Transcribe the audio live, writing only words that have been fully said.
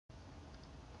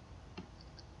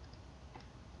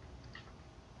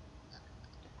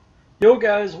Yo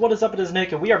guys, what is up? It is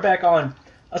Nick, and we are back on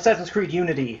Assassin's Creed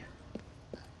Unity.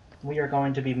 We are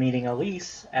going to be meeting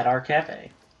Elise at our cafe.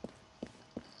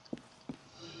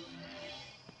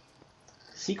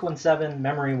 Sequence 7,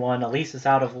 Memory 1, Elise is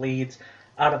out of leads,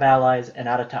 out of allies, and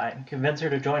out of time. Convince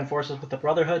her to join forces with the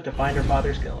Brotherhood to find her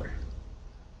father's killer.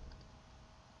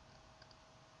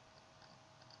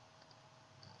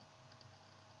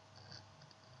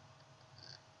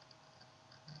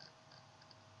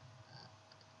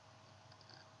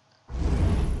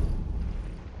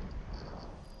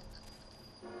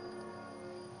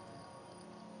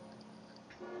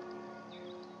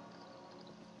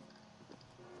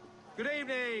 Good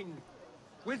evening!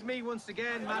 With me once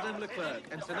again, Madame Leclerc,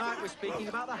 and tonight we're speaking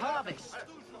about the harvest.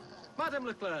 Madame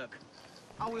Leclerc,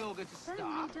 are we all good to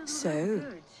start? So?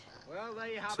 Well, there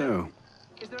you have So,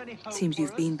 it. Is there any hope Seems for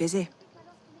you've us? been busy.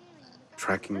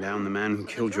 tracking down the man who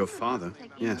killed your father,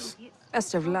 yes.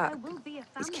 Best of luck.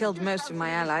 He's killed most of my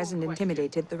allies and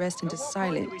intimidated the rest into At what point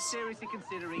are we silence. seriously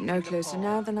considering No giving a closer pause?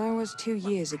 now than I was 2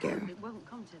 years ago.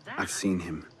 I've seen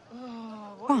him.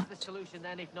 Oh, what What? is the solution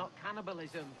then if not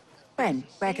cannibalism? When?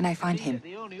 Where can I find him?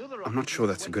 I'm not sure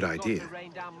that's a good idea.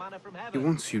 He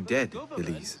wants you dead,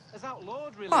 Elise.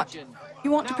 What? You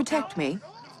want to protect me?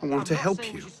 I want to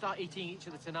help you. Start eating each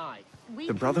other tonight.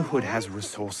 The Brotherhood has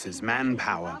resources,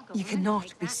 manpower. You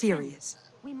cannot be serious.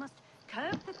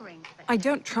 I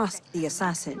don't trust the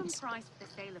assassins.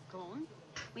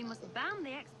 We must ban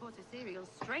the export of cereals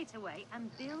straight away and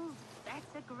build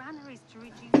better granaries to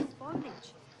reduce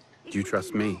spoilage. Do you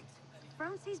trust me?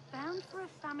 France is bound for a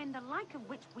famine the like of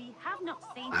which we have not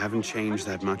seen. I haven't changed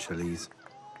that much, Elise.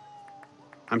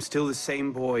 I'm still the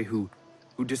same boy who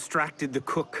distracted the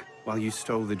cook while you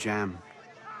stole the jam.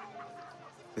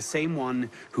 The same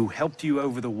one who helped you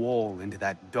over the wall into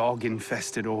that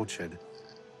dog-infested orchard.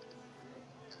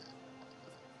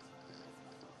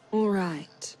 All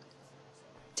right.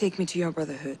 Take me to your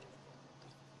Brotherhood.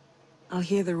 I'll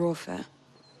hear the raw fare.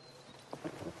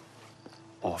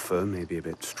 Offer may be a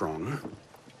bit strong.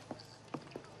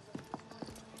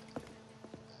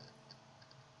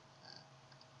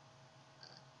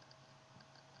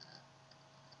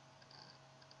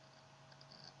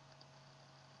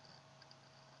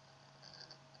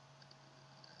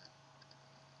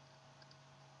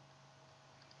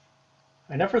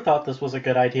 I never thought this was a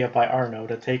good idea by Arno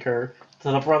to take her to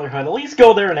the Brotherhood. At least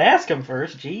go there and ask him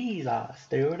first. Jesus,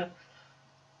 dude.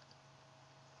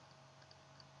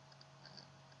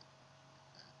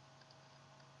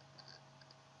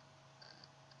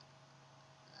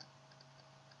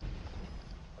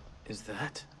 Is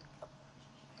that?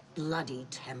 Bloody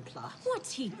Templar.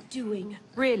 What's he doing?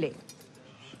 Really?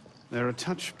 They're a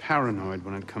touch paranoid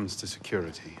when it comes to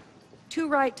security. 2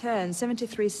 right turns,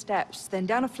 73 steps, then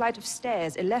down a flight of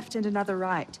stairs, a left and another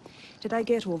right. Did I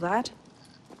get all that?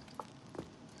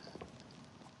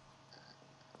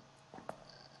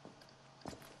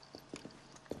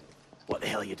 What the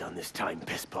hell you done this time,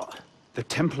 pisspot? The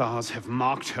Templars have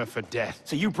marked her for death.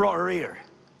 So you brought her here?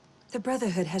 The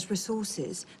Brotherhood has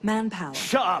resources, manpower.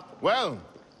 Shut up! Well,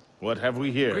 what have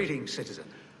we here? Greetings, citizen.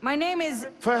 My name is...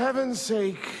 For heaven's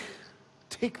sake,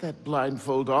 take that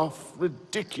blindfold off.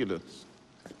 Ridiculous.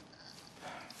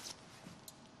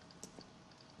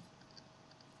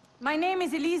 My name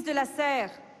is Elise de la Serre.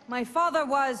 My father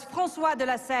was François de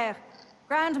la Serre,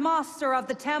 Grand Master of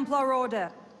the Templar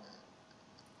Order.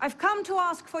 I've come to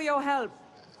ask for your help.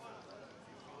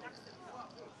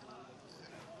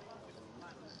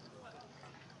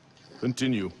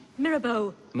 Continue.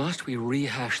 Mirabeau, Must we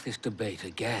rehash this debate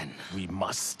again? We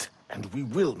must, and we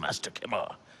will, Master Kimmer.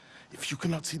 If you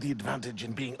cannot see the advantage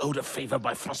in being owed a favor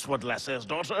by François de la Serre's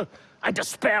daughter, I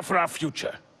despair for our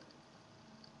future.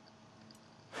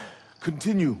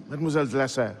 Continue, Mademoiselle de la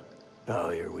Serre. Oh,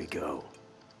 here we go.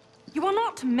 You are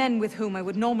not men with whom I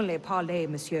would normally parley,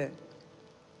 monsieur.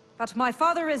 But my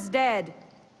father is dead,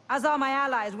 as are my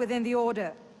allies within the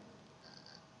Order.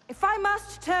 If I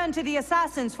must turn to the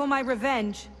assassins for my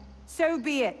revenge, so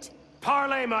be it.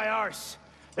 Parlay my arse!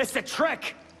 It's a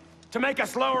trick! To make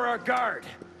us lower our guard!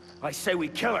 I say we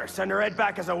kill her, send her head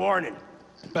back as a warning.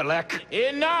 Belek.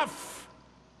 Enough!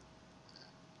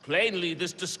 Plainly,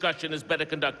 this discussion is better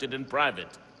conducted in private.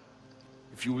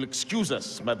 If you will excuse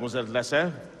us, Mademoiselle de la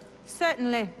Serre.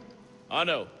 Certainly.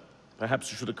 Arno,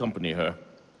 perhaps you should accompany her.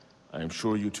 I am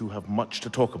sure you two have much to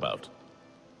talk about.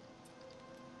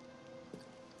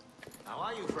 How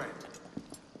are you, friend?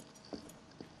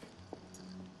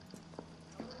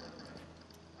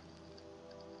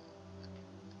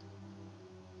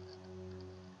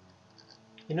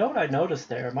 You know what I noticed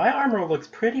there? My armor looks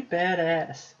pretty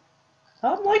badass.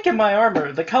 I'm liking my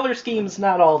armor. The color scheme's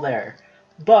not all there.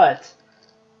 But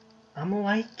I'm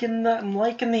liking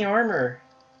the armor.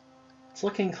 It's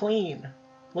looking clean.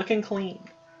 Looking clean.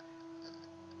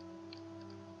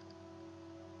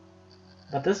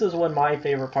 But this is when my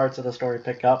favorite parts of the story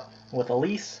pick up with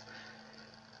Elise.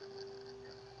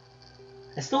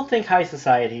 I still think High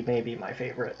Society may be my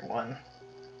favorite one.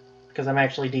 Because I'm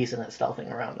actually decent at stealthing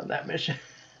around on that mission.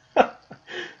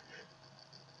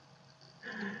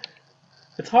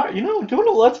 It's hard, you know, doing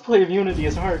a Let's Play of Unity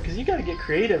is hard, because you gotta get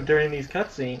creative during these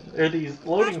cutscenes, or these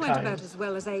loading That went times. about as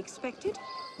well as I expected.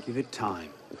 Give it time.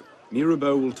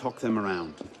 Mirabeau will talk them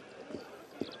around.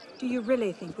 Do you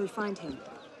really think we'll find him?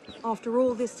 After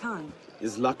all this time?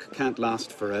 His luck can't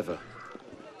last forever.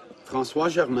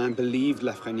 François Germain believed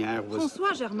Lafrenière was...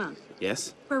 François Germain?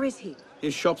 Yes? Where is he?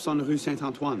 His shop's on Rue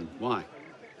Saint-Antoine. Why?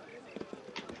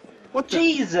 What the...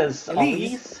 Jesus,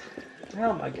 Elise!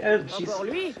 Oh my god, she's...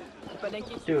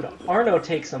 Dude, Arno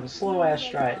takes some slow-ass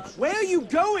strides. Where are you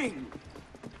going?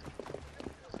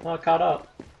 Not caught up.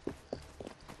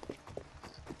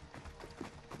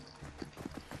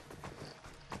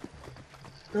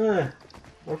 Ugh.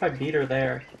 What if I beat her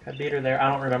there? I beat her there. I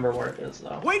don't remember where it is,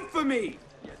 though. Wait for me!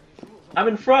 I'm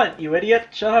in front, you idiot!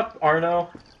 Shut up, Arno.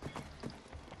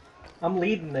 I'm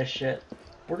leading this shit.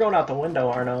 We're going out the window,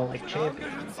 Arno, like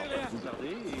champions.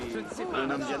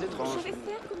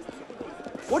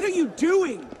 What are you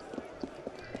doing?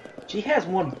 She has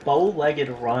one bow-legged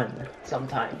run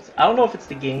sometimes. I don't know if it's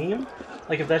the game,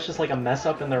 like if that's just like a mess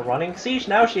up in their running. See,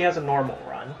 now she has a normal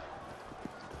run.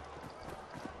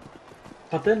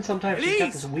 But then sometimes she's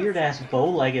got this weird-ass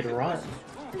bow-legged run.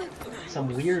 Some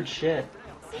weird shit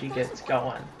she gets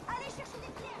going.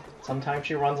 Sometimes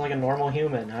she runs like a normal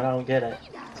human. I don't get it.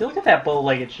 See, look at that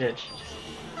bow-legged shit.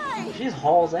 She just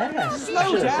hauls ass. I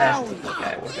should have assassinated that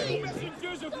guy. It would have been easy.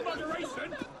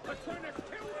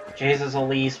 Jesus,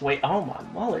 Elise. Wait. Oh, my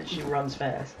mullet. She runs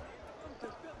fast.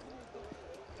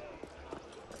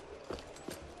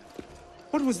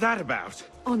 What was that about?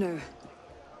 Honor.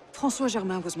 François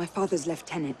Germain was my father's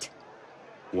lieutenant.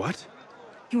 What?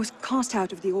 He was cast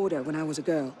out of the order when I was a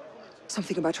girl.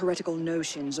 Something about heretical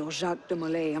notions or Jacques de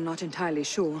Molay, I'm not entirely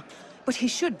sure. But he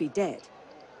should be dead.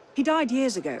 He died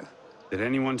years ago. Did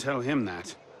anyone tell him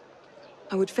that?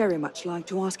 I would very much like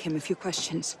to ask him a few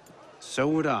questions. So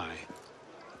would I.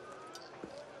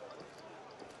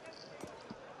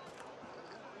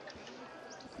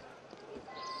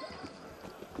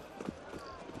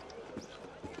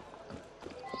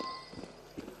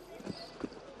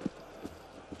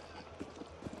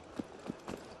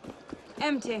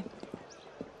 Empty.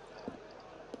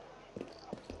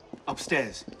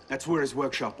 Upstairs. That's where his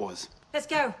workshop was. Let's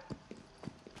go.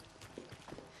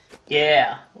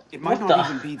 Yeah. It might What not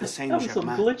even be the same That was some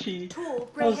Germain. glitchy. Tall,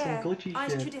 That grey was some hair, glitchy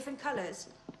eyes shit. two different colors.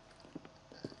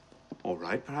 All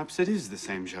right, perhaps it is the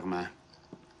same Germain.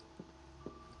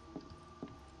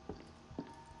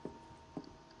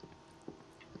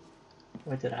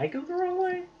 Wait, did I go the wrong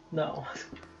way? No.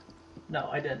 No,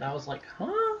 I didn't. I was like,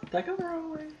 huh? Did I go the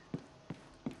wrong way?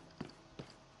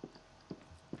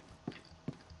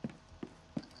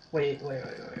 Wait.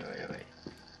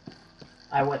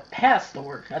 I went past the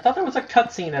work. I thought there was a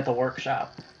cutscene at the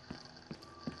workshop.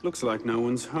 Looks like no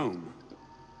one's home.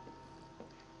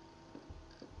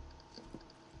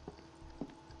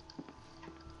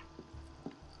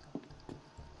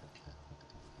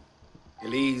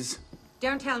 Elise.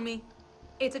 Don't tell me.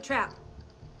 It's a trap.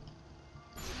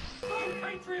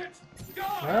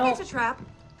 Well, It's a trap.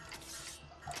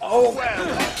 oh,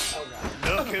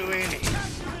 Look who in it.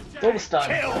 throw the stun.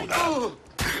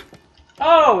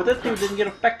 Oh, this dude didn't get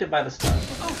affected by the stun.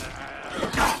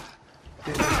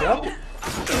 Dude, go.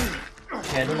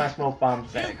 Yeah, do my smoke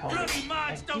bombs back, homie.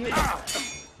 Thank you.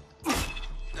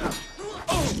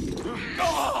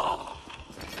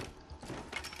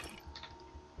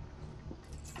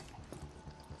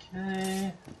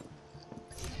 Okay.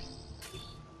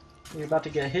 You're about to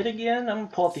get hit again? I'm gonna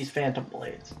pull up these phantom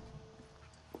blades.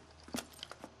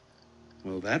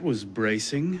 Well, that was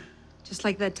bracing. Just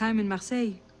like that time in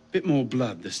Marseille. Bit more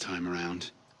blood this time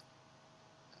around.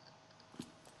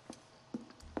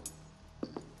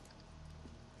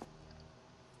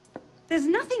 There's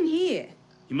nothing here.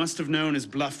 He must have known his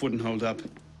bluff wouldn't hold up.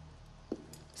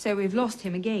 So we've lost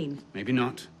him again. Maybe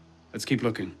not. Let's keep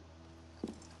looking.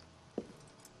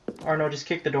 Arno, just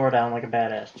kick the door down like a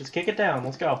badass. Just kick it down.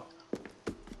 Let's go.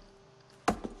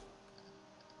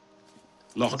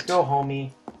 Locked. Let's go,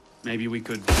 homie. Maybe we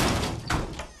could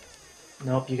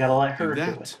Nope, you gotta let her do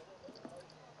do that. it.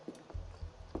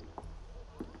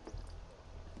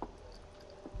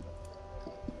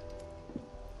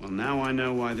 Well, now I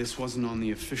know why this wasn't on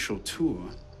the official tour.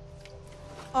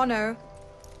 Honor,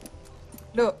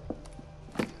 Look.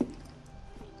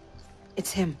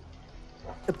 It's him.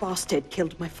 The bastard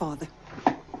killed my father.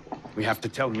 We have to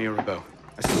tell Mirabeau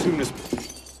as soon as...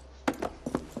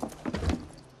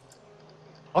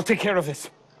 I'll take care of this.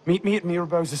 Meet me at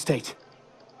Mirabeau's estate.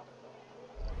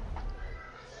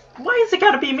 Why has it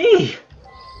gotta be me?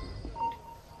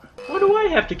 Why do I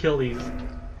have to kill these?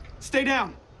 Stay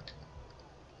down.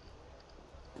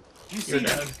 You're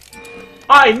dead.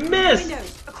 I missed!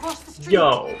 Windows, across the street.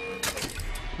 Yo.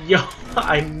 Yo,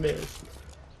 I missed.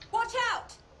 Watch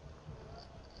out!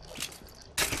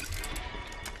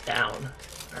 Down.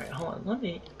 Alright, hold on, let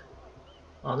me...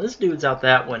 Oh, this dude's out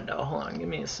that window. Hold on, give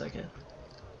me a second.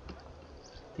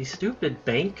 These stupid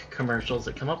bank commercials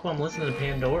that come up while I'm listening to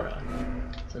Pandora.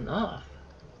 It's enough.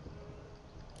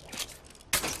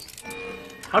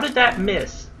 How did that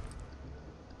miss?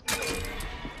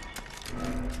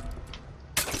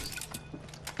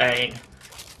 Bang.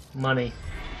 Money.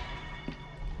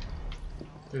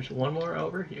 There's one more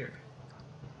over here.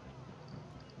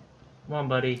 Come on,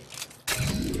 buddy.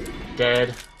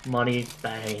 Dead. Money.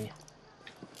 Bang.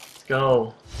 Let's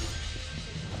go.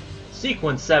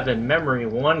 Sequence 7, Memory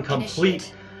 1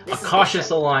 complete. A cautious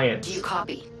alliance. Do you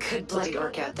copy? Good bloody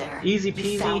orc out there. Easy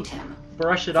You found peasy. him.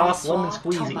 Brush it off, lemon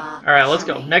Francois squeezy. Thomas Alright, let's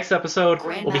go. Germain. Next episode,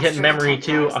 we'll be hitting Memory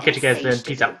 2. I'll catch you guys then.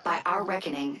 Peace out. By our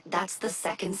reckoning, that's the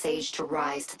second sage to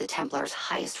rise to the Templar's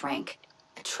highest rank.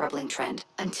 A troubling trend.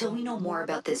 Until we know more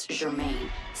about this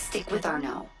Germain, stick with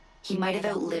Arnaud. He might have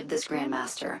outlived this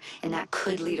Grandmaster, and that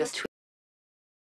could lead us to